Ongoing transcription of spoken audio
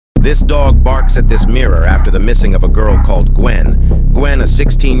This dog barks at this mirror after the missing of a girl called Gwen. Gwen, a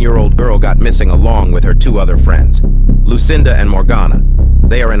 16-year-old girl, got missing along with her two other friends, Lucinda and Morgana.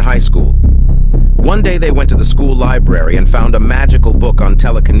 They are in high school. One day they went to the school library and found a magical book on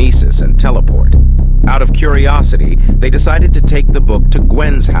telekinesis and teleport. Out of curiosity, they decided to take the book to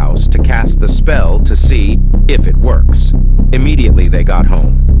Gwen's house to cast the spell to see if it works. Immediately they got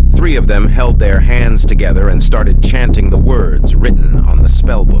home. Three of them held their hands together and started chanting the words written on the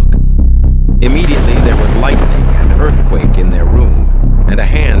spell book. Immediately there was lightning and earthquake in their room, and a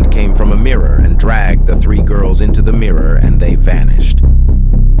hand came from a mirror and dragged the three girls into the mirror, and they vanished.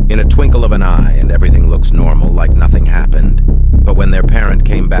 In a twinkle of an eye, and everything looks normal, like nothing happened. But when their parent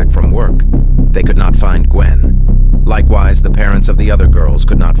came back from work, they could not find Gwen. Likewise, the parents of the other girls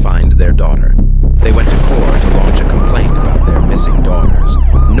could not find their daughter. They went to court to launch a complaint about their missing daughters.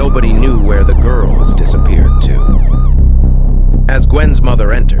 Nobody knew where the girls disappeared to. As Gwen's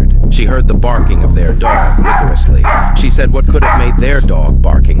mother entered, she heard the barking of their dog rigorously. She said what could have made their dog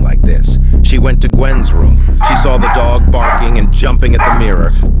barking like this. She went to Gwen's room. She saw the dog barking and jumping at the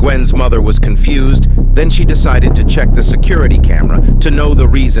mirror. Gwen's mother was confused. Then she decided to check the security camera to know the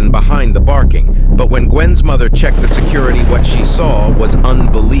reason behind the barking. But when Gwen's mother checked the security, what she saw was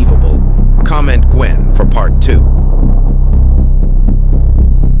unbelievable. Comment Gwen for part 2.